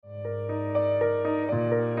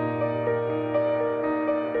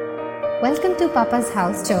Welcome to Papa's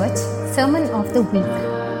House Church Sermon of the Week.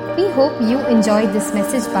 We hope you enjoyed this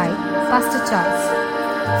message by Pastor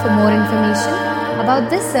Charles. For more information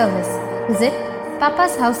about this service, visit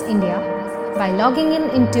Papa's House India by logging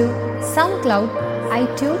in into SoundCloud,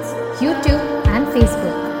 iTunes, YouTube and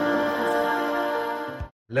Facebook.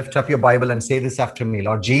 Lift up your Bible and say this after me.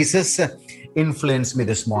 Lord Jesus, influence me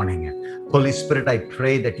this morning. Holy Spirit, I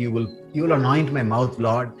pray that you will anoint my mouth,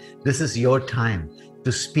 Lord. This is your time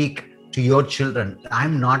to speak to your children.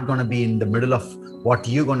 I'm not going to be in the middle of what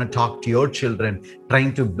you're going to talk to your children,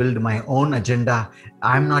 trying to build my own agenda.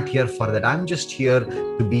 I'm not here for that. I'm just here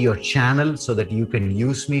to be your channel so that you can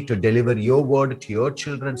use me to deliver your word to your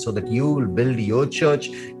children, so that you will build your church,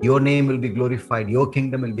 your name will be glorified, your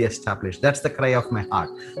kingdom will be established. That's the cry of my heart.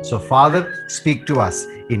 So Father, speak to us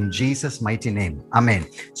in Jesus' mighty name. Amen.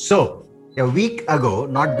 So a week ago,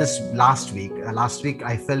 not this last week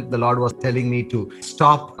I felt the Lord was telling me to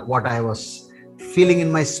stop what I was feeling in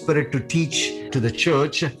my spirit to teach to the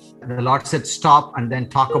church. The Lord said stop and then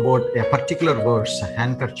talk about a particular verse: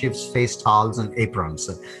 handkerchiefs, face towels and aprons.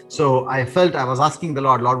 So I was asking the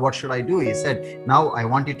Lord, what should I do? He said, now I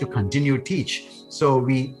want you to continue teach. So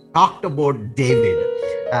we talked about David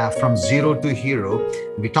from zero to hero.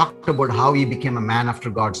 We talked about how he became a man after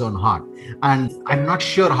God's own heart. And I'm not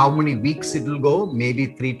sure how many weeks it will go, maybe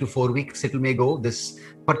 3 to 4 weeks it may go, this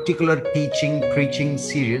particular preaching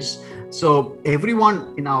series. So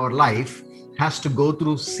everyone in our life has to go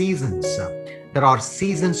through seasons. There are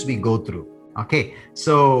seasons we go through. Okay,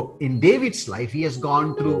 so in David's life, he has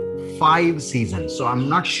gone through 5 seasons. So I'm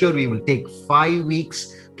not sure we will take 5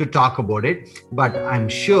 weeks to talk about it, but I'm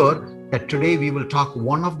sure that today we will talk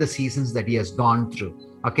one of the seasons that he has gone through.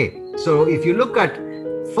 Okay, so if you look at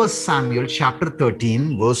 1 Samuel chapter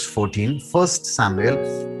 13 verse 14, 1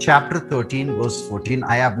 Samuel chapter 13 verse 14.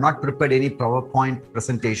 I have not prepared any PowerPoint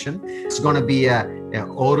presentation. It's going to be a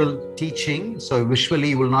oral teaching, so visually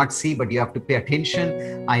you will not see, but you have to pay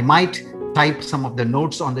attention. I might type some of the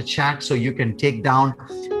notes on the chat so you can take down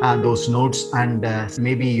those notes, and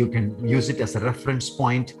maybe you can use it as a reference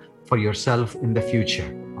point for yourself in the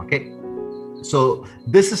future. Okay, so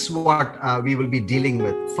this is what we will be dealing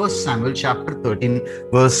with. 1 Samuel chapter 13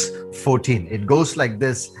 verse 14. It goes like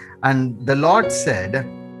this: and the Lord said,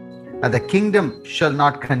 the kingdom shall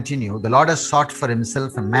not continue. The Lord has sought for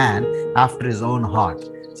himself a man after his own heart.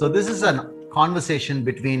 So this is a conversation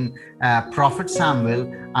between Prophet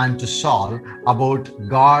Samuel and to Saul about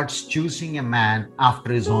God's choosing a man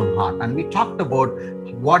after his own heart. And we talked about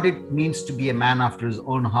what it means to be a man after his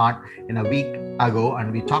own heart in a week ago.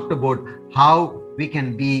 And we talked about how we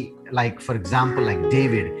can be like, for example, like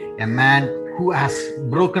David, a man who has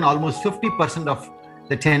broken almost 50% of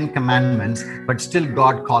the 10 commandments, but still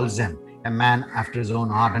God calls him a man after his own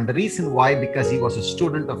heart. And the reason why, because he was a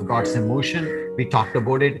student of God's emotion. We talked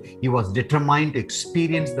about it. He was determined to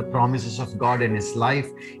experience the promises of God in his life.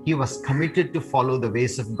 He was committed to follow the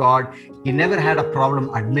ways of God. He never had a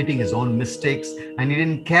problem admitting his own mistakes, and he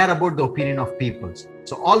didn't care about the opinion of people.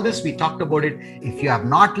 So all this, we talked about it. If you have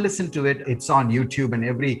not listened to it, it's on YouTube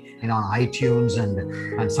and on iTunes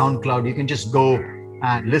and SoundCloud. You can just go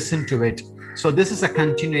and listen to it. So this is a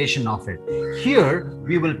continuation of it. Here,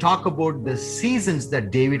 we will talk about the seasons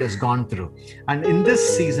that David has gone through. And in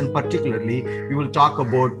this season particularly, we will talk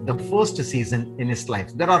about the first season in his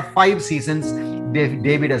life. There are 5 seasons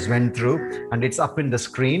David has went through, and it's up in the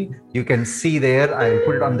screen. You can see there. I'll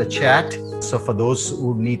put it on the chat. So for those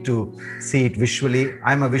who need to see it visually,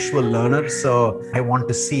 I'm a visual learner, so I want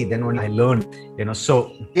to see then when I learn.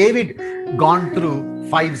 So David gone through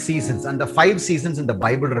 5 seasons, and the 5 seasons in the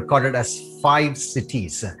Bible recorded as 5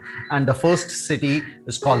 cities. And the first city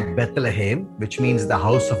is called Bethlehem, which means the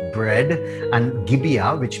house of bread, and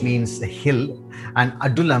Gibeah, which means the hill, and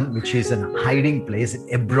Adullam, which is a hiding place,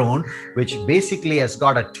 Hebron, which basically has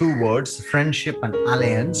got 2 words, friendship and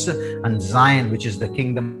alliance, and Zion, which is the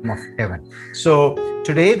kingdom of heaven. So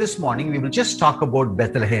today, this morning, we will just talk about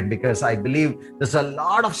Bethlehem, because I believe there's a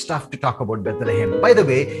lot of stuff to talk about Bethlehem. By the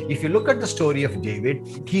way, if you look at the story of David,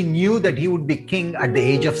 he knew that he would be king at the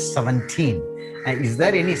age of 17. And is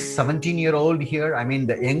there any 17-year-old here? I mean,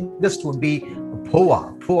 the youngest would be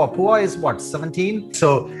Puah. Puah is what, 17?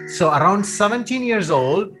 So around 17 years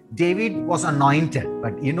old, David was anointed.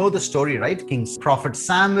 But you know the story, right? Prophet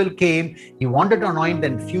Samuel came. He wanted to anoint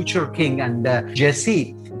the future king. And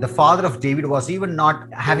Jesse, the father of David, was even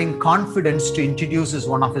not having confidence to introduce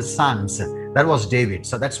one of his sons. That was David.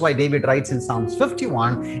 So that's why David writes in Psalms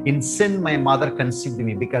 51, in sin my mother conceived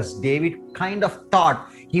me, because David kind of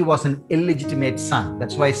thought he was an illegitimate son.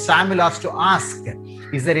 That's why Samuel has to ask,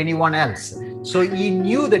 is there anyone else? So he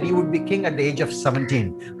knew that he would be king at the age of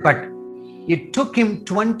 17. But It took him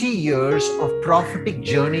 20 years of prophetic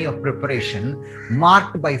journey of preparation,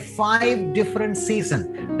 marked by 5 different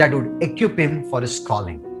seasons that would equip him for his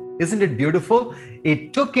calling. Isn't it beautiful?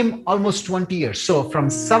 It took him almost 20 years. So from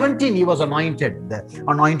 17, he was anointed. The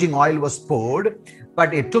anointing oil was poured,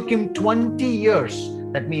 but it took him 20 years.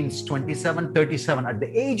 That means 27, 37. At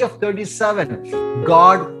the age of 37,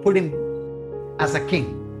 God put him as a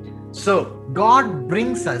king. So God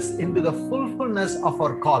brings us into the fulfillment of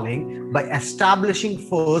our calling by establishing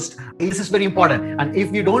first. This is very important. And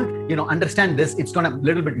if you don't, understand this, it's going to a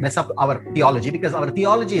little bit mess up our theology, because our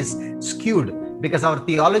theology is skewed. Because our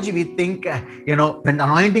theology, we think, when the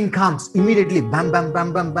anointing comes, immediately, bam, bam,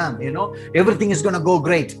 bam, bam, bam, everything is going to go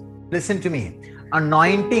great. Listen to me.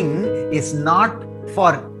 Anointing is not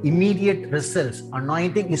for immediate results.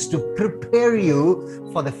 Anointing is to prepare you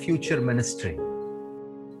for the future ministry.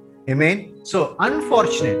 Amen. So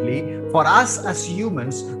unfortunately, for us as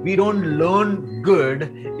humans, we don't learn good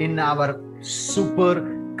in our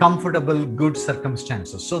super comfortable, good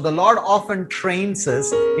circumstances. So the Lord often trains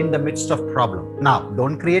us in the midst of problem. Now,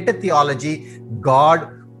 don't create a theology,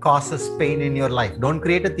 God causes pain in your life. Don't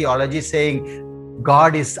create a theology saying,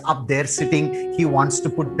 God is up there sitting, He wants to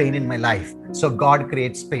put pain in my life, so God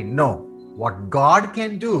creates pain. No. What God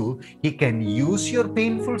can do, He can use your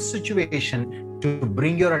painful situation to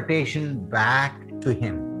bring your attention back to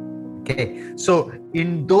Him. Okay, so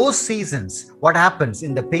in those seasons, what happens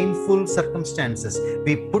in the painful circumstances?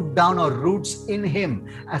 We put down our roots in Him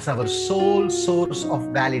as our sole source of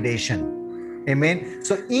validation. Amen.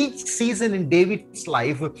 So each season in David's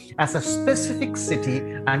life has a specific city,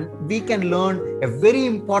 and we can learn a very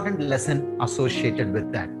important lesson associated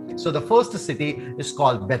with that. So the first city is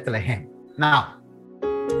called Bethlehem. Now,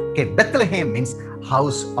 Bethlehem means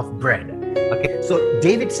house of bread. Okay, so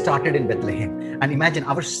David started in Bethlehem, and imagine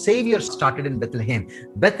our Savior started in Bethlehem.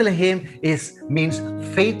 Bethlehem means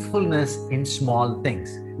faithfulness in small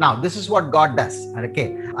things. Now, this is what God does.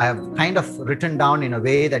 Okay, I have kind of written down in a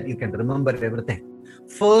way that you can remember everything.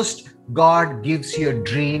 First, God gives you a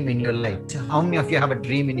dream in your life. How many of you have a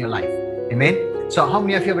dream in your life? Amen. So how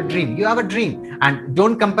many of you have a dream? You have a dream, and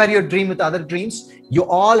don't compare your dream with other dreams. You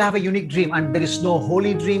all have a unique dream, and there is no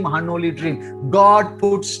holy dream, unholy dream. God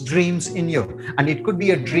puts dreams in you, and it could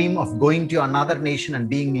be a dream of going to another nation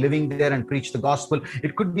and living there and preach the gospel.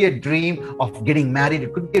 It could be a dream of getting married.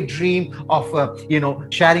 It could be a dream of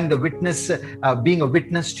sharing the witness, being a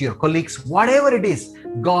witness to your colleagues. Whatever it is,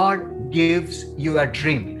 God gives you a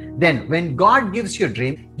dream. Then when God gives you a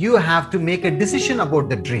dream, you have to make a decision about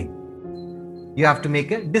the dream. You have to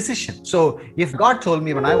make a decision. So if God told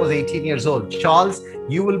me when I was 18 years old, Charles,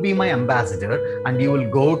 you will be my ambassador and you will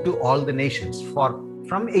go to all the nations.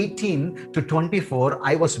 From 18 to 24,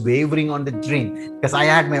 I was wavering on the dream because I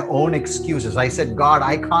had my own excuses. I said, God,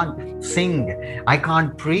 I can't sing. I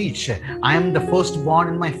can't preach. I am the firstborn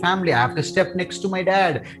in my family. I have to step next to my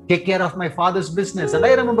dad, take care of my father's business. And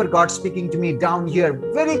I remember God speaking to me down here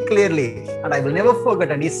very clearly, and I will never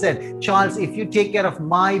forget. And He said, Charles, if you take care of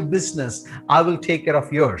my business, I will take care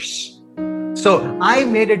of yours. So I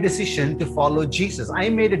made a decision to follow Jesus. I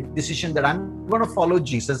made a decision that I'm going to follow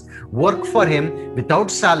Jesus, work for Him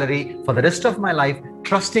without salary for the rest of my life,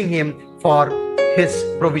 trusting Him for His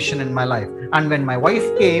provision in my life. And when my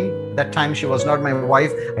wife came, that time she was not my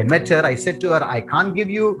wife, I met her. I said to her, I can't give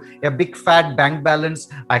you a big fat bank balance.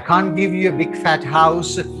 I can't give you a big fat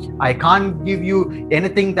house. I can't give you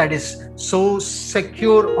anything that is so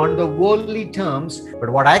secure on the worldly terms. But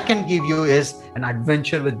what I can give you is an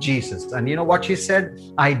adventure with Jesus. And you know what she said?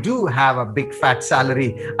 I do have a big fat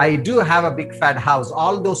salary. I do have a big fat house.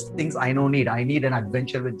 All those things I don't need. I need an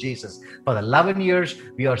adventure with Jesus. For 11 years,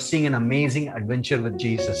 we are seeing an amazing adventure with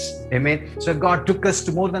Jesus. Amen. So God took us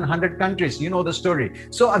to more than 100 countries. You know the story.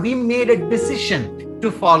 So we made a decision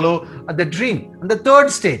to follow the dream. And the third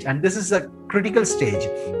stage, and this is a critical stage.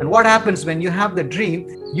 And what happens when you have the dream,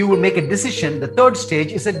 you will make a decision. The third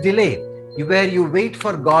stage is a delay, where you wait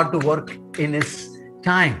for God to work in His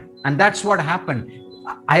time. And that's what happened.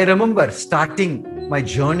 I remember starting my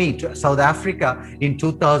journey to South Africa in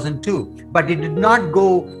 2002, but it did not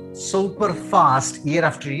go super fast year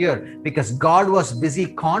after year because God was busy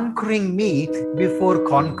conquering me before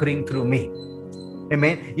conquering through me.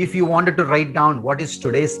 Amen. If you wanted to write down what is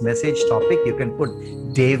today's message topic, you can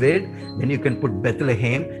put David, then you can put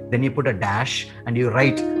Bethlehem, then you put a dash and you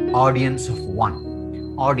write audience of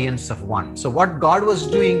one. Audience of one. So what God was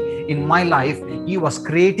doing in my life, He was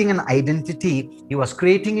creating an identity. He was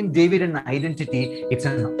creating in David an identity. It's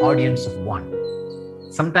an audience of one.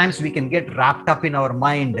 Sometimes we can get wrapped up in our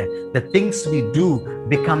mind. The things we do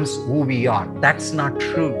becomes who we are. That's not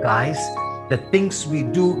true, guys. The things we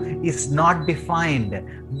do is not defined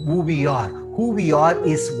who we are. Who we are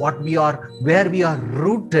is what we are, where we are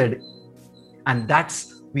rooted, and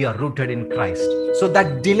that's we are rooted in Christ. So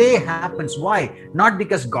that delay happens. Why? Not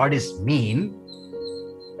because God is mean.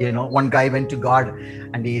 One guy went to God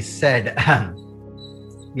and he said,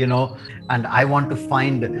 and I want to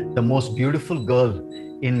find the most beautiful girl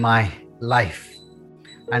in my life.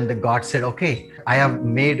 And the God said, okay, I have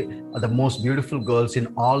made the most beautiful girls in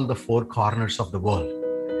all the four corners of the world.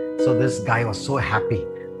 So this guy was so happy.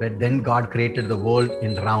 But then God created the world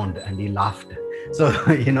in round and he laughed. So,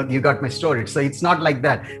 you got my story. So it's not like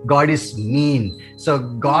that. God is mean. So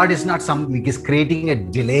God is not something, He's creating a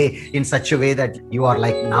delay in such a way that you are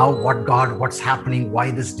like, now what God, what's happening?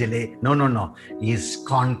 Why this delay? No. He is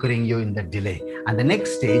conquering you in the delay. And the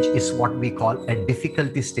next stage is what we call a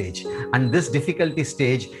difficulty stage. And this difficulty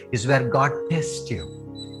stage is where God tests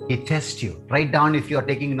you. He tests you. Write down if you are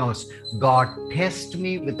taking notes. God tests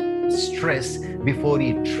me with stress before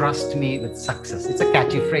He trusts me with success. It's a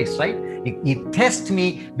catchy phrase, right? He tests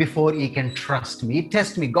me before He can trust me. He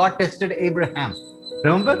tests me. God tested Abraham.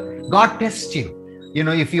 Remember? God tests you.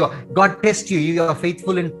 God tests you, you are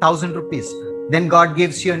faithful in 1,000 rupees. Then God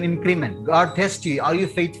gives you an increment. God tests you. Are you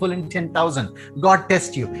faithful in 10,000? God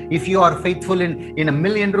tests you. If you are faithful in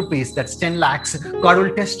 1,000,000 rupees, that's 10 lakhs, God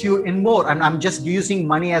will test you in more. And I'm just using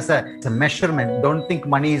money as a measurement. Don't think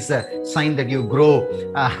money is a sign that you grow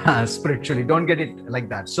spiritually. Don't get it like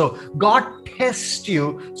that. So God tests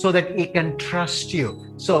you so that He can trust you.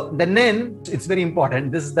 So then it's very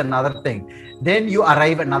important. This is another thing. Then you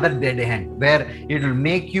arrive another dead end where it will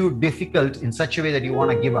make you difficult in such a way that you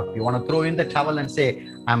want to give up. You want to throw in the towel and say,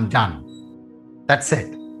 I'm done. That's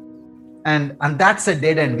it. And that's a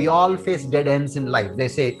dead end. We all face dead ends in life. They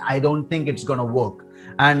say, I don't think it's going to work.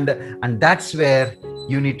 And that's where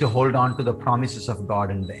you need to hold on to the promises of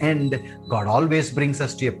God. In the end, God always brings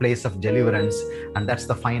us to a place of deliverance. And that's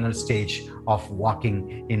the final stage of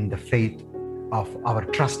walking in the faith of our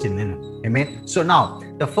trust in Him. Amen. So now,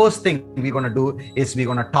 the first thing we're going to do is we're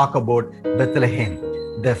going to talk about Bethlehem,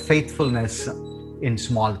 the faithfulness in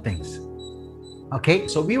small things. Okay,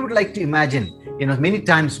 so we would like to imagine, many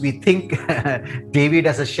times we think David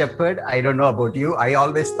as a shepherd. I don't know about you. I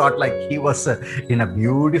always thought like he was in a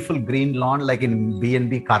beautiful green lawn, like in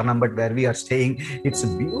B&B Karnambat where we are staying. It's a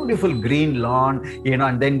beautiful green lawn,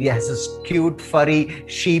 and then he has this cute furry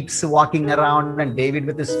sheeps walking around and David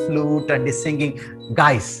with his flute and he's singing.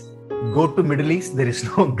 Guys, go to Middle East, there is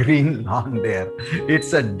no green lawn there.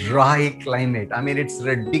 It's a dry climate. I mean, it's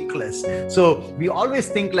ridiculous. So we always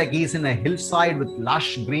think like he's in a hillside with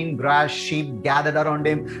lush green grass, sheep gathered around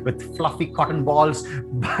him with fluffy cotton balls.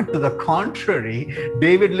 But to the contrary,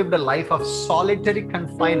 David lived a life of solitary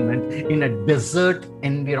confinement in a desert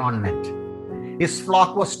environment. His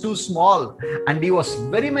flock was too small and he was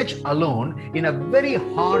very much alone in a very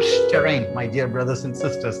harsh terrain, my dear brothers and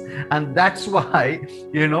sisters. And that's why,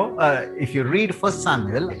 if you read 1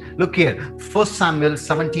 Samuel, look here, 1 Samuel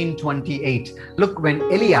 17:28. Look, when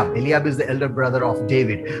Eliab is the elder brother of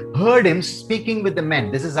David, heard him speaking with the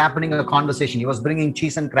men. This is happening in a conversation. He was bringing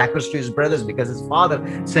cheese and crackers to his brothers because his father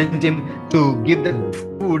sent him to give the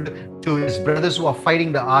food to his brothers who are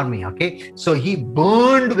fighting the army. Okay, so he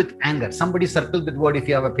burned with anger. Somebody circle that word if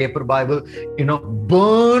you have a paper Bible.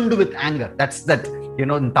 Burned with anger. That's that.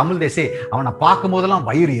 In Tamil they say, "Avana paakkumbodella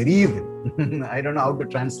vairu eriyudu." I don't know how to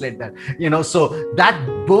translate that. So that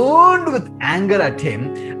burned with anger at him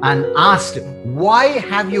and asked, "Why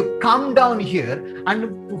have you come down here? And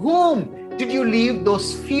whom did you leave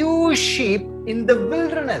those few sheep in the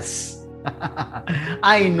wilderness?"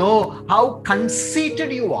 I know how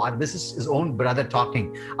conceited you are. This is his own brother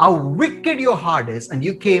talking. How wicked your heart is, and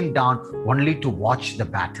you came down only to watch the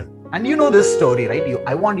battle. And you know this story, right?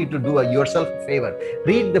 I want you to do yourself a favor.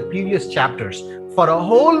 Read the previous chapters. For a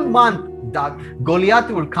whole month,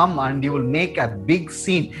 Goliath will come and you will make a big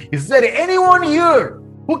scene. Is there anyone here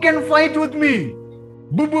who can fight with me?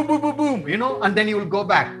 Boom, boom, boom, boom, boom, and then you will go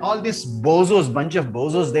back. All these bunch of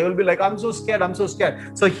bozos, they will be like, I'm so scared.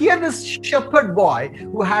 So here this shepherd boy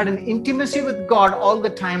who had an intimacy with God all the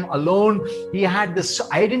time alone, he had this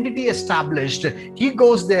identity established. He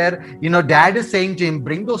goes there, dad is saying to him,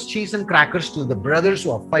 bring those cheese and crackers to the brothers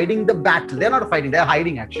who are fighting the battle. They're not fighting, they're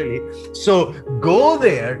hiding actually. So go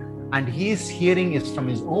there, and he's hearing it from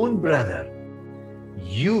his own brother.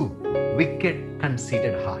 You wicked,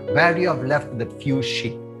 conceited heart, where you have left the few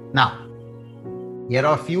sheep. Now, here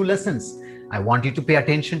are a few lessons. I want you to pay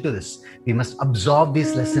attention to this. We must absorb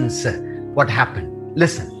these lessons. What happened?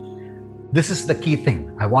 Listen, this is the key thing.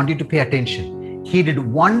 I want you to pay attention. He did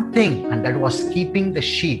one thing, and that was keeping the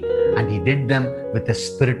sheep, and he did them with a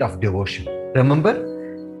spirit of devotion.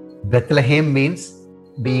 Remember, Bethlehem means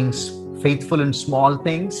being faithful in small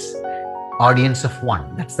things, audience of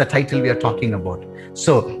one. That's the title we are talking about.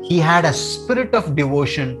 So he had a spirit of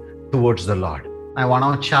devotion towards the Lord. I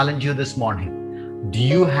want to challenge you this morning. Do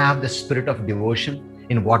you have the spirit of devotion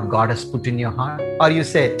in what God has put in your heart? Or you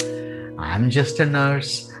say, I'm just a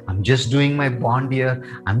nurse. I'm just doing my bond year.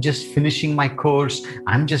 I'm just finishing my course.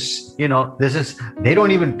 I'm just, they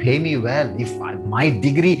don't even pay me well. My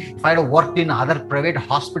degree, if I had worked in other private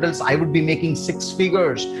hospitals, I would be making 6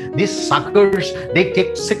 figures. These suckers, they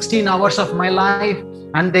take 16 hours of my life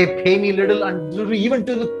and they pay me little. And even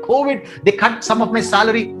to the COVID, they cut some of my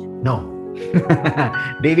salary. No.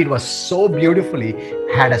 David was so beautifully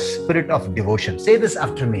had a spirit of devotion. Say this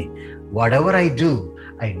after me. Whatever I do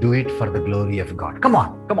it for the glory of God. Come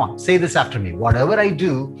on. Say this after me. Whatever I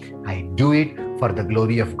do it for the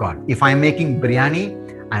glory of God. If I'm making biryani,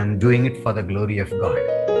 I'm doing it for the glory of God.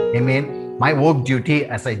 Amen. My work duty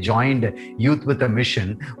as I joined Youth with a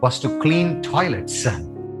Mission was to clean toilets.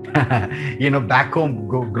 Back home,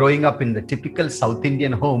 growing up in the typical South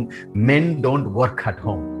Indian home, men don't work at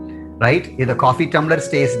home. Right? If the coffee tumbler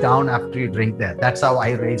stays down after you drink that. That's how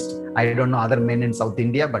I raised. I don't know other men in South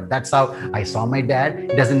India, but that's how I saw my dad.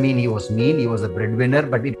 It doesn't mean he was mean. He was a breadwinner,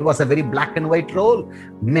 but it was a very black and white role.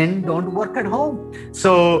 Men don't work at home.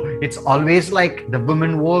 So it's always like the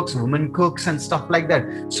woman works, woman cooks and stuff like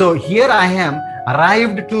that. So here I am,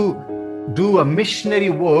 arrived to do a missionary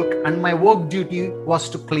work, and my work duty was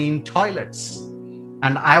to clean toilets.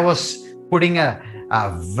 And I was putting a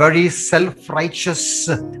very self-righteous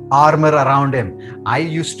armor around him. I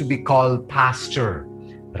used to be called Pastor,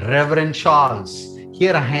 Reverend Charles.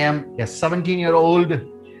 Here I am, a 17-year-old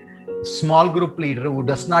small group leader who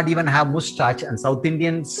does not even have mustache, and South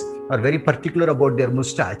Indians are very particular about their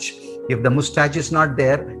mustache. If the mustache is not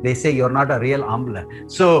there, they say you're not a real ambla.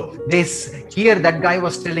 So here that guy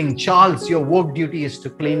was telling, Charles, your work duty is to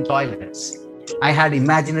clean toilets. I had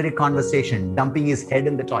imaginary conversation, dumping his head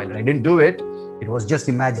in the toilet. I didn't do it. It was just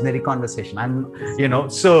imaginary conversation.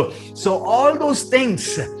 So all those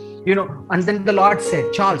things, and then the Lord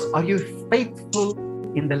said, Charles, are you faithful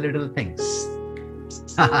in the little things?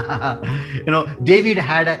 David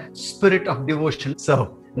had a spirit of devotion.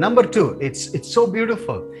 So number 2, it's so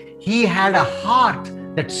beautiful. He had a heart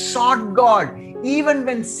that sought God, even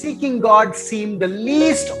when seeking God seemed the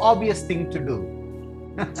least obvious thing to do.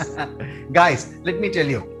 Guys, let me tell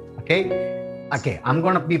you, okay, I'm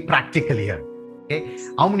going to be practical here. Okay,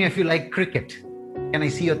 how many of you like cricket? Can I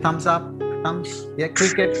see your thumbs up? Thumbs? Yeah,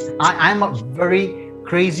 cricket. I'm a very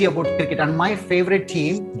crazy about cricket, and my favorite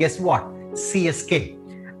team, guess what? CSK.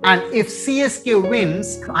 And if CSK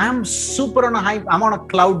wins, I'm super on a high. I'm on a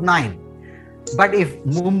cloud 9. But if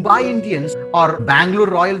Mumbai Indians or Bangalore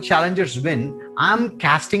Royal Challengers win, I'm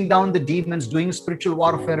casting down the demons, doing spiritual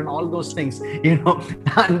warfare and all those things,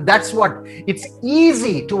 and that's what, it's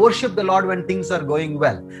easy to worship the Lord when things are going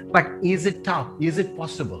well. But is it tough? Is it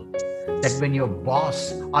possible that when your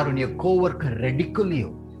boss or when your coworker ridicule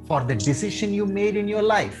you for the decision you made in your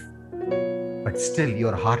life, but still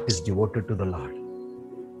your heart is devoted to the Lord,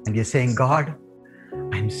 and you're saying, God,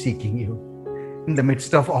 I'm seeking you. In the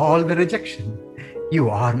midst of all the rejection, you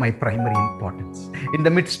are my primary importance. In the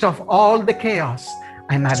midst of all the chaos,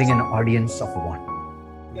 I'm having an audience of one.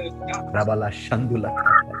 You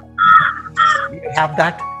have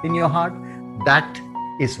that in your heart? That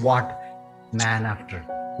is what man after,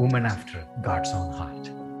 woman after God's own heart.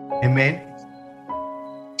 Amen.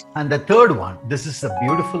 And the third one, this is a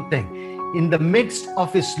beautiful thing. In the midst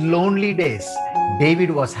of his lonely days, David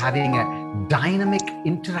was having a dynamic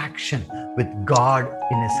interaction with God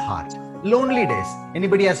in his heart. Lonely days.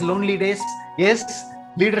 Anybody has lonely days? Yes.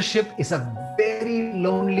 Leadership is a very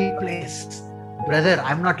lonely place. Brother,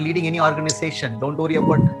 I'm not leading any organization. Don't worry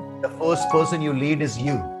about the first person you lead is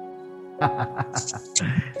you.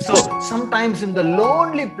 So sometimes in the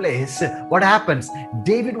lonely place, what happens?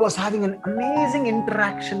 David was having an amazing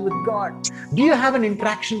interaction with God. Do you have an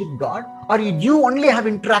interaction with God? Or do you only have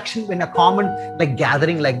interaction in a common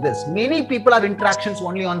gathering like this? Many people have interactions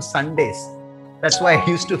only on Sundays. That's why I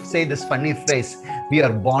used to say this funny phrase, we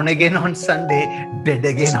are born again on Sunday, dead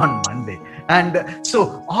again on Monday. And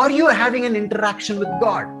so are you having an interaction with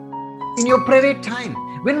God in your private time?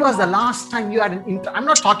 When was the last time you had I'm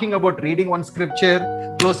not talking about reading one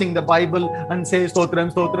scripture, closing the Bible and say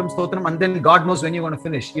stotram, stotram, stotram, and then God knows when you're going to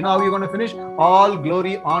finish. You know how you're going to finish? All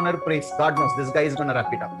glory, honor, praise. God knows this guy is going to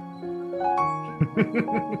wrap it up.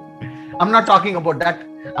 I'm not talking about that.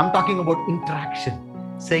 I'm talking about interaction.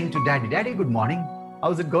 Saying to Daddy, good morning.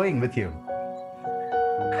 How's it going with you?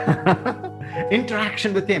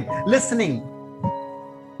 Interaction with him. Listening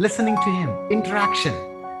listening to him, interaction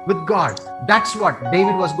with God. That's what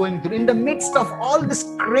David was going through. In the midst of all this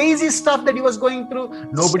crazy stuff that he was going through,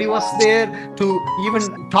 nobody was there to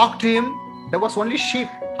even talk to him. There was only sheep.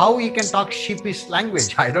 How he can talk sheepish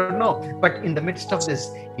language, I don't know. But in the midst of this,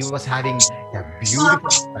 he was having a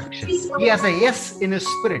beautiful action. He has a yes in his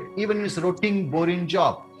spirit, even in his routine, boring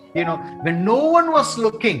job. When no one was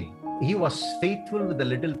looking, he was faithful with the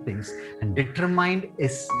little things and determined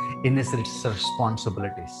in his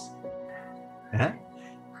responsibilities.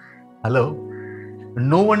 Hello?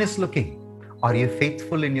 No one is looking. Are you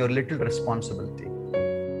faithful in your little responsibility?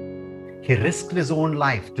 He risked his own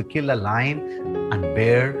life to kill a lion and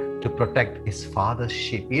bear to protect his father's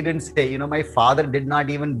sheep. He didn't say, my father did not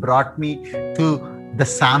even brought me to the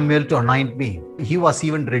Samuel to anoint me. He was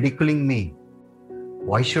even ridiculing me.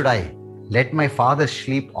 Why should I let my father's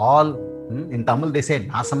sheep all, in Tamil they say,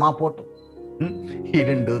 Nasama poto. He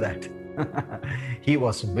didn't do that. He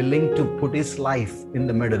was willing to put his life in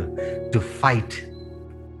the middle to fight.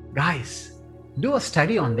 Guys, do a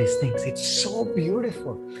study on these things. It's so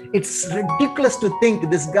beautiful. It's ridiculous to think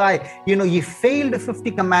this guy, he failed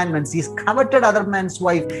 50 commandments. He's coveted other man's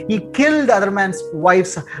wife. He killed other man's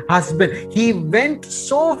wife's husband. He went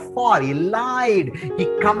so far. He lied. He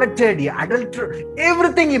coveted. He adulterated.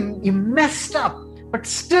 Everything he messed up. But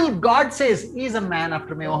still God says he's a man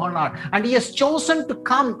after my own heart. And he has chosen to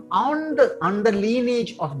come on the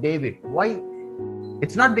lineage of David. Why?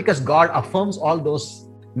 It's not because God affirms all those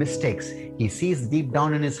mistakes. He sees deep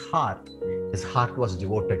down in his heart was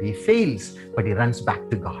devoted. He fails, but he runs back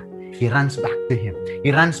to God. He runs back to him.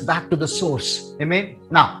 He runs back to the source. Amen.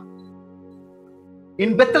 Now,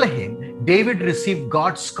 in Bethlehem, David received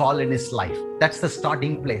God's call in his life. That's the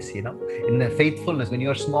starting place, in the faithfulness. When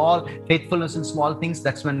you're small, faithfulness in small things,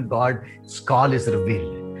 that's when God's call is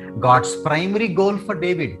revealed. God's primary goal for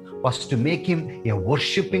David was to make him a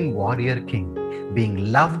worshiping warrior king,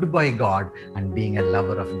 being loved by God and being a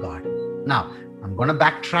lover of God. Now, I'm going to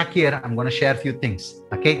backtrack here. I'm going to share a few things.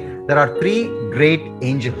 Okay. There are 3 great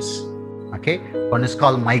angels. Okay. One is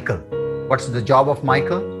called Michael. What's the job of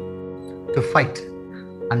Michael? To fight.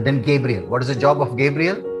 And then Gabriel. What is the job of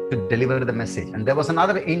Gabriel? To deliver the message. And there was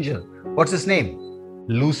another angel. What's his name?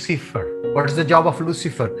 Lucifer. What is the job of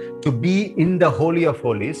Lucifer? To be in the Holy of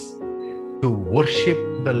Holies, to worship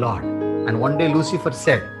the Lord. And one day Lucifer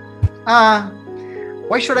said,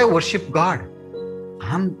 why should I worship God?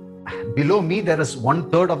 Below me, there is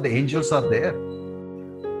 1/3 of the angels are there.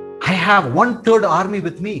 I have 1/3 army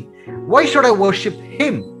with me. Why should I worship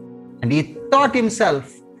him? And he thought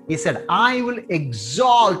himself, he said, I will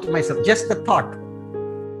exalt myself. Just the thought.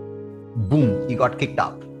 Boom, he got kicked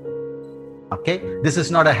out. Okay, this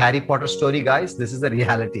is not a Harry Potter story, guys. This is the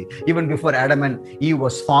reality. Even before Adam and Eve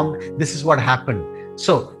was formed, this is what happened.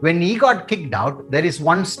 So when he got kicked out, there is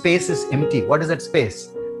one space is empty. What is that space?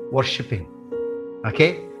 Worshipping.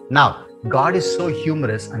 Okay. Now, God is so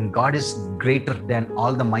humorous and God is greater than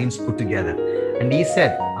all the minds put together. And he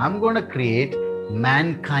said, I'm going to create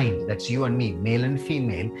mankind. That's you and me, male and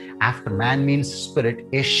female. After man means spirit,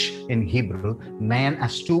 ish in Hebrew. Man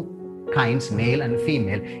has 2 kinds, male and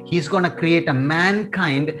female. He's going to create a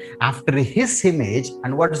mankind after his image.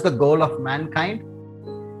 And what is the goal of mankind?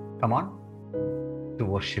 Come on. To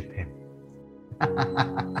worship him.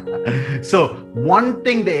 So one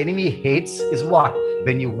thing the enemy hates is what?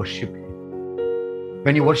 When you worship him.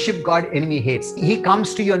 When you worship God, enemy hates. He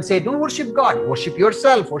comes to you and says, don't worship God. Worship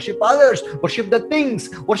yourself, worship others, worship the things,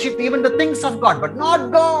 worship even the things of God, but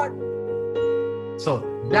not God. So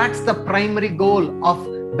that's the primary goal of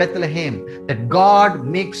Bethlehem, that God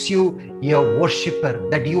makes you a worshiper,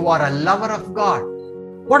 that you are a lover of God.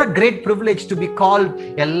 What a great privilege to be called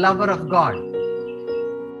a lover of God.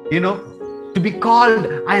 To be called,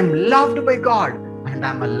 I am loved by God and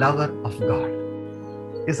I'm a lover of God.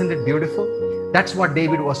 Isn't it beautiful? That's what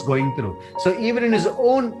David was going through. So even in his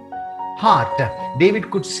own heart,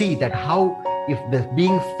 David could see that how if the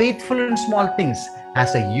being faithful in small things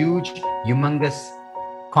has a huge, humongous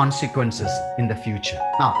consequences in the future.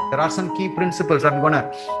 Now, there are some key principles. I'm going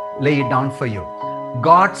to lay it down for you.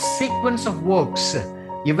 God's sequence of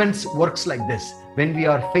events works like this. When we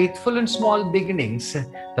are faithful in small beginnings,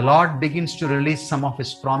 the Lord begins to release some of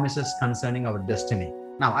his promises concerning our destiny.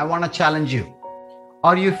 Now, I want to challenge you.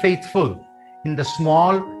 Are you faithful in the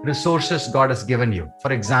small resources God has given you?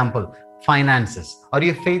 For example, finances. Are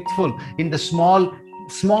you faithful in the small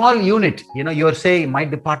small unit. You're saying my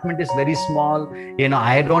department is very small.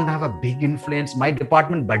 I don't have a big influence. My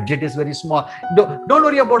department budget is very small. Don't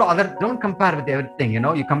worry about other. Don't compare with everything.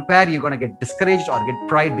 You compare, you're going to get discouraged or get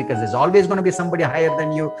pride, because there's always going to be somebody higher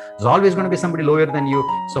than you. There's always going to be somebody lower than you.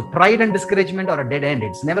 So pride and discouragement are a dead end.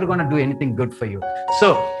 It's never going to do anything good for you.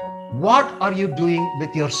 So what are you doing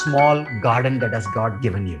with your small garden that has God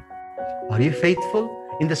given you? Are you faithful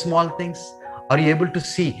in the small things? Are you able to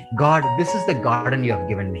see, God, this is the garden you have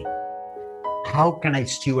given me. How can I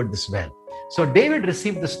steward this well? So David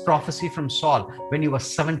received this prophecy from Saul when he was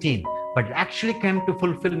 17, but it actually came to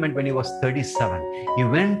fulfillment when he was 37. He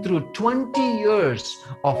went through 20 years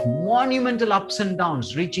of monumental ups and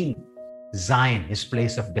downs, reaching Zion, his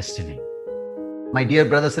place of destiny. My dear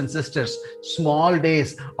brothers and sisters, small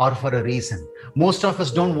days are for a reason. Most of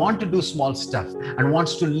us don't want to do small stuff and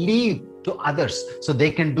wants to leave to others so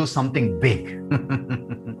they can do something big.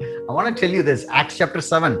 I want to tell you this, Acts chapter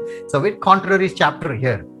 7. It's a bit contrary chapter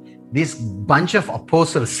here. This bunch of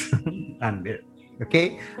apostles, and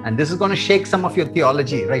this is going to shake some of your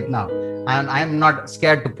theology right now. And I'm not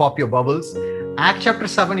scared to pop your bubbles. Acts chapter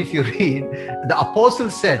 7, if you read, the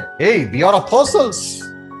apostles said, hey, we are apostles.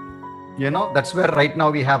 That's where right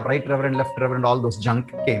now we have right reverend, left reverend, all those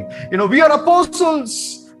junk came. We are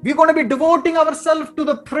apostles. We're going to be devoting ourselves to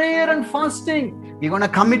the prayer and fasting. We're going to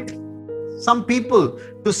commit some people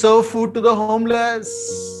to serve food to the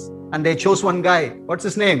homeless. And they chose one guy. What's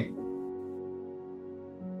his name?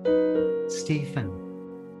 Stephen.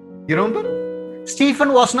 You remember?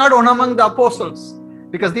 Stephen was not one among the apostles.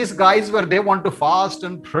 Because these guys they want to fast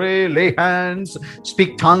and pray, lay hands,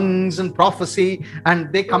 speak tongues and prophecy.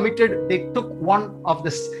 And they took one of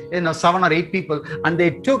this, 7 or 8 people,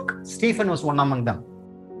 and Stephen was one among them.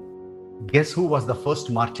 Guess who was the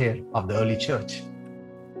first martyr of the early church?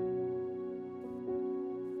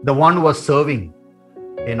 The one who was serving,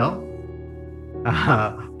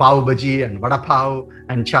 pav bhaji and vada pav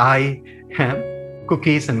and chai,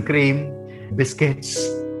 cookies and cream, biscuits.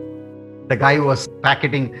 The guy who was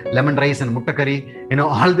packeting lemon rice and mutta curry,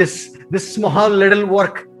 all this small little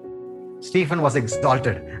work. Stephen was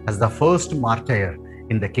exalted as the first martyr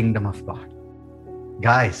in the kingdom of God.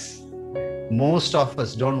 Guys, most of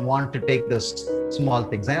us don't want to take those small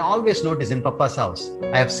things. I always notice in Papa's house,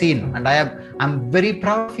 I have seen, and I'm very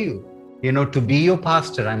proud of you, to be your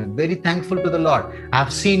pastor. I'm very thankful to the Lord.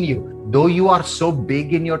 I've seen you, though you are so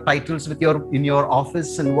big in your titles in your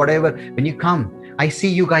office and whatever, when you come, I see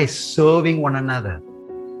you guys serving one another.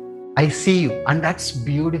 I see you, and that's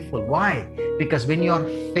beautiful. Why? Because when you are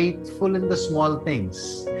faithful in the small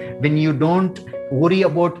things, when you don't worry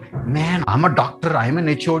about, man, I'm a doctor, I'm an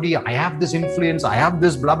HOD, I have this influence, I have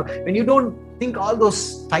this blah, blah. When you don't think all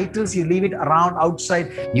those titles, you leave it around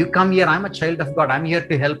outside. You come here, I'm a child of God, I'm here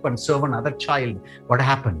to help and serve another child. What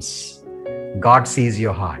happens? God sees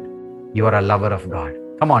your heart. You are a lover of God.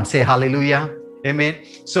 Come on, say hallelujah. Amen.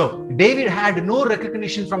 So David had no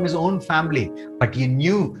recognition from his own family, but he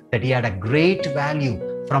knew that he had a great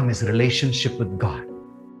value from his relationship with God.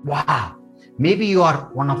 Wow. Maybe you are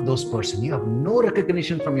one of those persons. You have no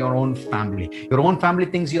recognition from your own family. Your own family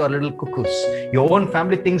thinks you are a little cuckoos. Your own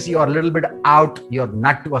family thinks you are a little bit out. Your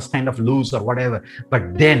nut was kind of loose or whatever.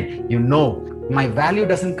 But then my value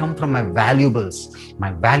doesn't come from my valuables.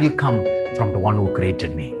 My value comes from the one who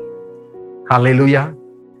created me. Hallelujah.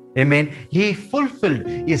 Amen. He fulfilled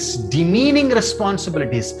his demeaning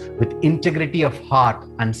responsibilities with integrity of heart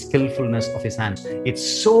and skillfulness of his hands. It's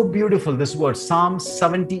so beautiful, this word, Psalm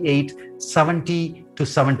 78, 70 to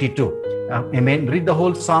 72. Amen. Read the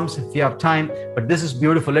whole Psalms if you have time, but this is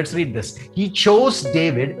beautiful. Let's read this. He chose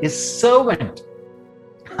David, his servant,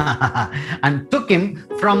 and took him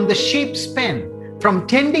from the sheep's pen. From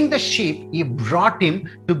tending the sheep, he brought him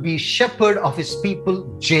to be shepherd of his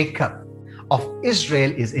people, Jacob. Of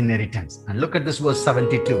Israel is inheritance. And look at this verse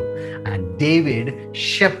 72. And David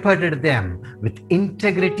shepherded them with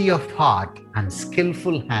integrity of heart and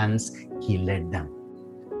skillful hands. He led them.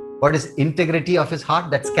 What is integrity of his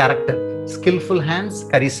heart? That's character. Skillful hands,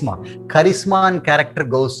 charisma. Charisma and character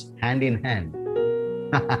goes hand in hand.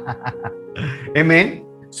 Amen.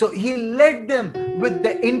 So he led them with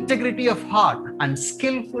the integrity of heart and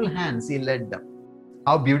skillful hands. He led them.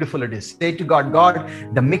 How beautiful it is. Say to God, God,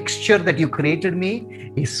 the mixture that you created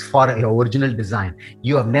me is for your original design.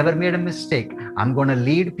 You have never made a mistake. I'm going to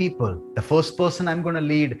lead people. The first person I'm going to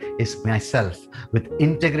lead is myself with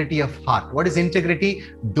integrity of heart. What is integrity?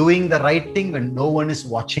 Doing the right thing when no one is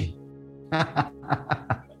watching.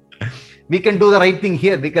 We can do the right thing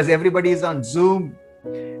here because everybody is on Zoom.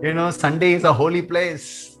 Sunday is a holy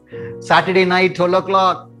place. Saturday night, 12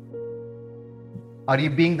 o'clock. Are you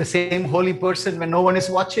being the same holy person when no one is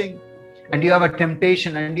watching? And you have a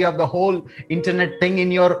temptation and you have the whole internet thing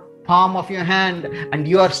in your palm of your hand and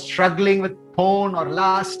you are struggling with porn or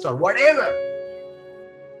lust or whatever.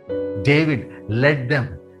 David led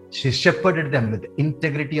them. He shepherded them with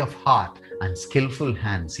integrity of heart and skillful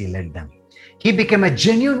hands. He led them. He became a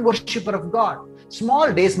genuine worshiper of God.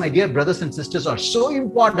 Small days, my dear brothers and sisters, are so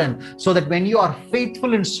important so that when you are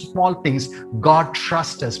faithful in small things, God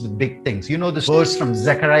trusts us with big things. You know this verse from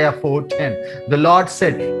Zechariah 4:10. The Lord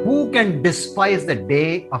said, who can despise the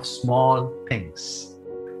day of small things?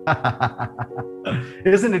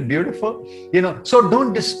 Isn't it beautiful? So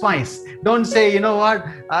don't despise. Don't say,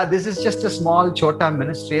 this is just a small chota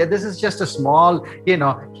ministry. This is just a small,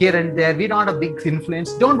 here and there. We don't have a big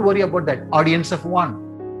influence. Don't worry about that. Audience of one.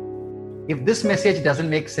 If this message doesn't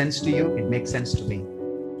make sense to you, it makes sense to me.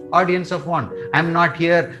 Audience of one. I'm not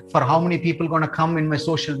here for how many people going to come in my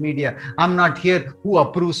social media. I'm not here who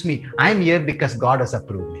approves me. I'm here because God has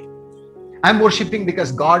approved me. I'm worshiping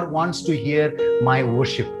because God wants to hear my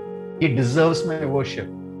worship. He deserves my worship.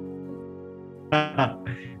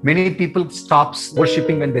 Many people stop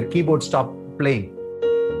worshiping when their keyboard stops playing.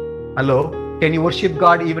 Hello? Can you worship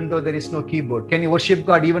God even though there is no keyboard? Can you worship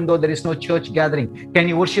God even though there is no church gathering? Can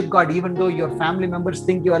you worship God even though your family members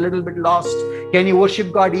think you are a little bit lost? Can you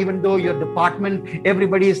worship God even though your department,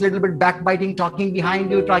 everybody is a little bit backbiting, talking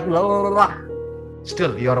behind you, talking blah, blah, blah.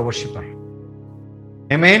 Still, you are a worshiper.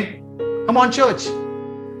 Amen? Come on, church.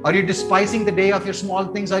 Are you despising the day of your small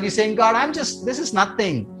things? Are you saying, God, this is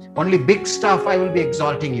nothing. Only big stuff I will be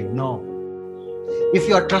exalting you. No. If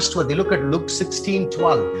you are trustworthy, look at Luke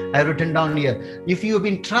 16:12. I have written down here. If you have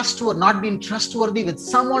been trustworthy, not been trustworthy with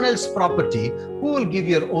someone else's property, who will give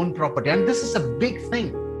your own property? And this is a big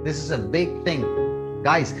thing. This is a big thing.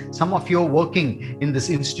 Guys, some of you are working in this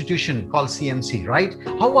institution called CMC, right?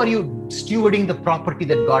 How are you stewarding the property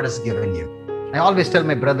that God has given you? I always tell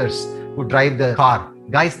my brothers who drive the car,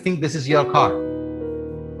 guys, think this is your car.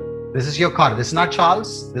 This is your car. This is not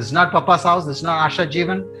Charles. This is not Papa's house. This is not Asha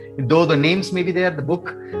Jeevan. Though the names may be there, the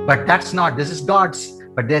book, but that's not. This is God's.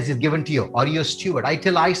 But this is given to you. Are you a steward? I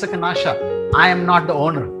tell Isaac and Asha, I am not the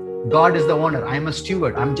owner. God is the owner. I am a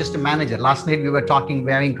steward. I'm just a manager. Last night we were talking,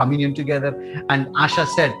 we're having communion together, and Asha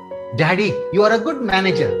said, Daddy, you are a good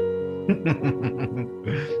manager.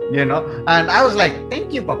 And I was like,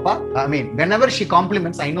 thank you, Papa. I mean, whenever she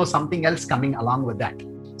compliments, I know something else coming along with that.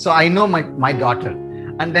 So I know my daughter.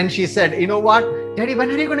 And then she said, you know what, Daddy,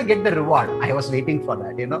 when are you going to get the reward? I was waiting for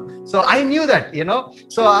that, So I knew that,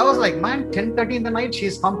 So I was like, man, 10:30 in the night,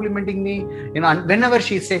 she's complimenting me, and whenever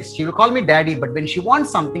she says, she will call me Daddy, but when she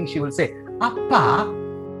wants something, she will say, Appa.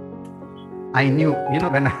 I knew,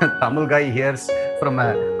 when a Tamil guy hears from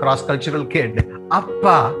a cross-cultural kid,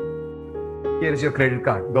 Appa, here is your credit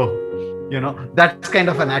card, go. That's kind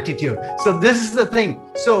of an attitude. So this is the thing.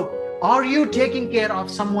 So are you taking care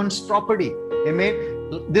of someone's property? Amen.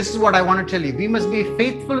 This is what I want to tell you. We must be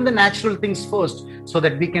faithful in the natural things first so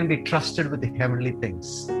that we can be trusted with the heavenly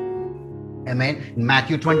things. Amen. In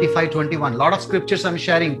Matthew 25:21, a lot of scriptures I'm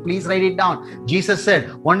sharing. Please write it down. Jesus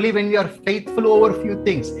said, only when we are faithful over few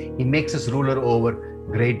things, He makes us ruler over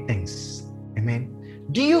great things. Amen.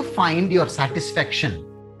 Do you find your satisfaction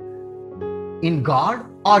in God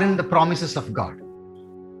or in the promises of God?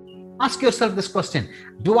 Ask yourself this question.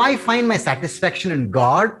 Do I find my satisfaction in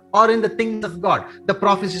God or in the things of God, the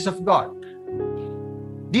prophecies of God?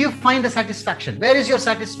 Do you find the satisfaction? Where is your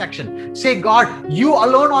satisfaction? Say, God, you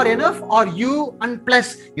alone are enough, or you and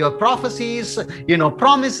plus your prophecies,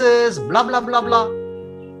 promises, blah, blah, blah, blah.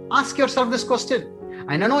 Ask yourself this question.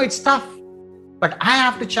 And I know it's tough, but I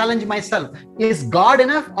have to challenge myself. Is God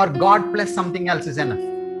enough, or God plus something else is enough?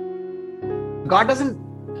 God doesn't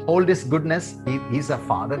hold His goodness. He's a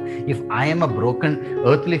father. If I am a broken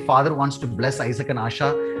earthly father wants to bless Isaac and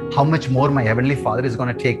Asha, how much more my heavenly Father is going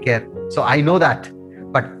to take care. So I know that.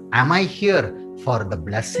 But am I here for the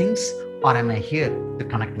blessings, or am I here to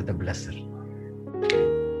connect with the blesser?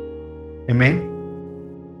 Amen.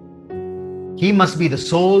 He must be the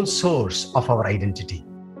sole source of our identity.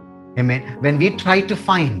 Amen. When we try to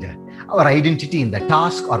find our identity in the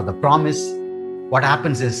task or the promise, what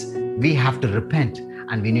happens is we have to repent.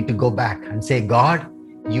 And we need to go back and say, God,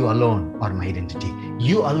 you alone are my identity.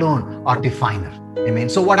 You alone are definer. Amen.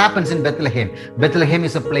 So what happens in Bethlehem? Bethlehem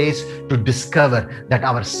is a place to discover that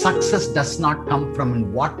our success does not come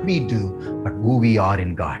from what we do, but who we are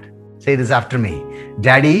in God. Say this after me.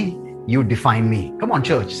 Daddy, you define me. Come on,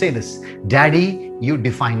 church, say this. Daddy, you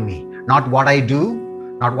define me. Not what I do,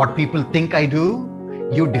 not what people think I do.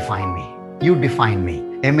 You define me. You define me.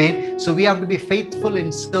 Amen. So we have to be faithful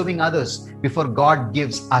in serving others before God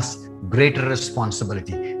gives us greater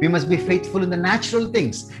responsibility. We must be faithful in the natural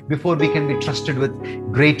things before we can be trusted with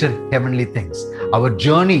greater heavenly things. Our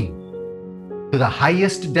journey to the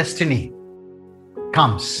highest destiny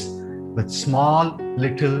comes with small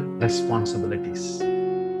little responsibilities.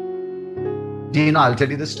 Do you know, I'll tell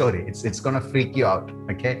you the story. It's going to freak you out,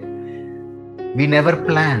 okay? We never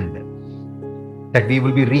planned that we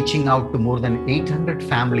will be reaching out to more than 800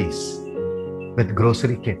 families with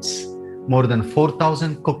grocery kits, more than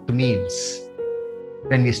 4,000 cooked meals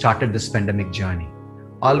when we started this pandemic journey.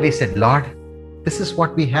 All we said, Lord, this is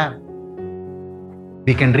what we have.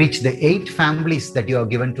 We can reach the 8 families that you have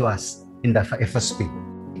given to us in the FSP.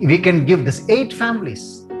 We can give this 8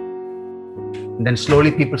 families. And then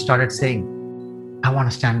slowly people started saying, I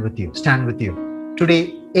want to stand with you, stand with you.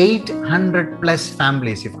 Today, 800 plus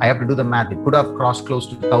families, if I have to do the math, it could have crossed close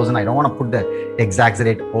to 1,000. I don't want to put the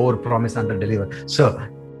exaggerate, over promise, under deliver. So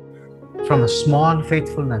from a small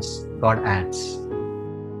faithfulness, God adds.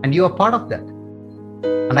 And you are part of that.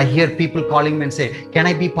 And I hear people calling me and say, can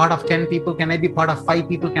I be part of 10 people? Can I be part of 5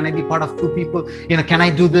 people? Can I be part of 2 people? Can I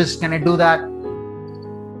do this? Can I do that?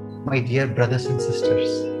 My dear brothers and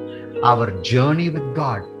sisters, our journey with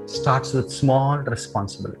God starts with small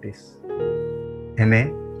responsibilities. Amen.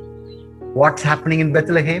 What's happening in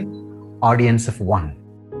Bethlehem? Audience of 1.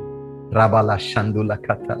 Rabala Shandula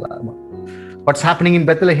Katalama. What's happening in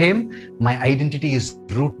Bethlehem? My identity is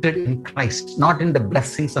rooted in Christ, not in the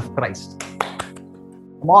blessings of Christ.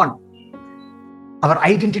 Come on. Our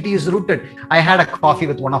identity is rooted. I had a coffee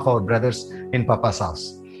with one of our brothers in Papa's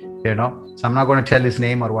house. So I'm not going to tell his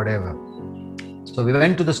name or whatever. So we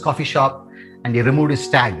went to this coffee shop and he removed his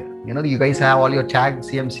tag. You guys have all your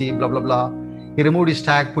tags, CMC, blah, blah, blah. He removed his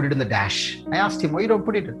tag, put it in the dash. I asked him, why you don't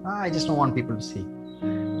put it? I just don't want people to see.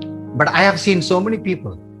 But I have seen so many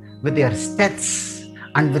people with their stats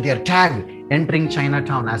and with their tag entering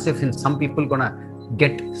Chinatown as if some people gonna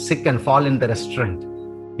get sick and fall in the restaurant.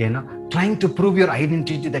 Trying to prove your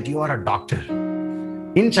identity that you are a doctor.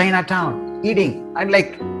 In Chinatown, eating.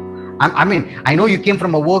 I know you came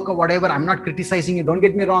from a work or whatever. I'm not criticizing you. Don't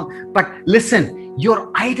get me wrong. But listen,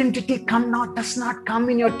 your identity does not come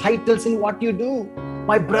in your titles, in what you do.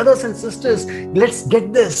 My brothers and sisters, let's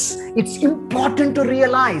get this. It's important to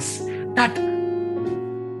realize that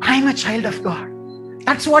I'm a child of God.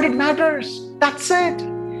 That's what it matters. That's it.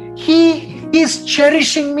 He is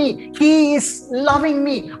cherishing me. He is loving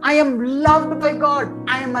me. I am loved by God.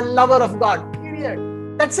 I am a lover of God. Period.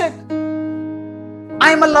 That's it.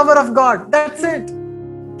 I am a lover of God. That's it.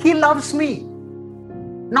 He loves me.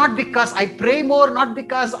 Not because I pray more, not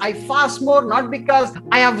because I fast more, not because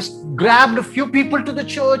I have grabbed a few people to the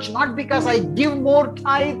church, not because I give more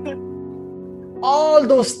tithe. All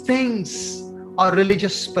those things are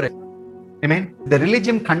religious spirit. Amen. The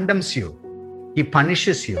religion condemns you. He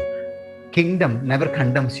punishes you. Kingdom never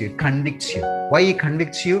condemns you. It convicts you. Why it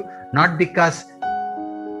convicts you? Not because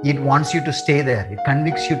it wants you to stay there. It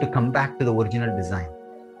convicts you to come back to the original design.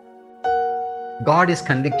 God is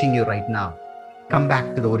convicting you right now. Come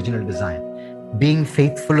back to the original design. Being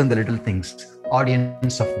faithful in the little things.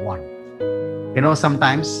 Audience of 1.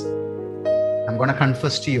 Sometimes I'm going to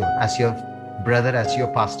confess to you as your brother, as your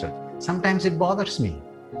pastor. Sometimes it bothers me.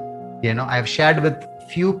 I have shared with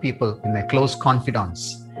few people in my close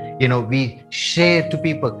confidants. We share to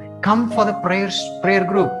people, come for the prayer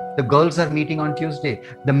group. The girls are meeting on Tuesday.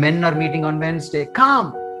 The men are meeting on Wednesday.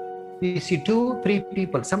 Come. We see 2-3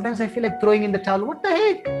 people. Sometimes I feel like throwing in the towel. What the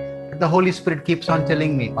heck? But the Holy Spirit keeps on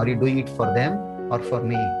telling me, are you doing it for them or for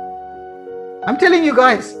me? I'm telling you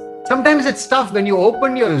guys, sometimes it's tough when you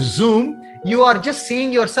open your Zoom, you are just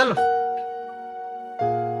seeing yourself.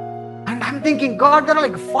 And I'm thinking, God, there are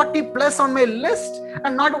like 40 plus on my list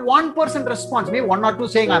and not one person responds. Maybe 1 or 2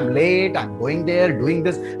 saying, I'm late, I'm going there, doing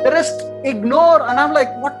this. The rest ignore. And I'm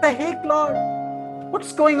like, what the heck, Lord?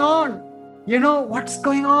 What's going on? What's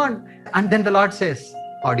going on? And then the Lord says,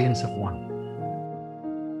 audience of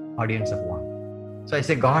 1. Audience of 1. So I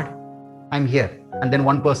say, God, I'm here. And then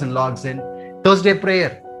one person logs in. Thursday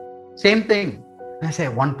prayer, same thing. And I say,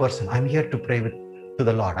 one person, I'm here to pray to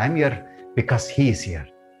the Lord. I'm here because He is here.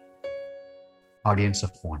 Audience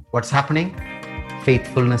of 1. What's happening?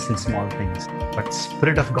 Faithfulness in small things. But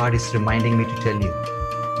Spirit of God is reminding me to tell you,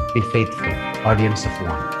 be faithful. Audience of 1.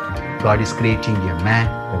 God is creating you a man,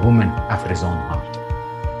 a woman after His own heart.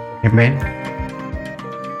 Amen.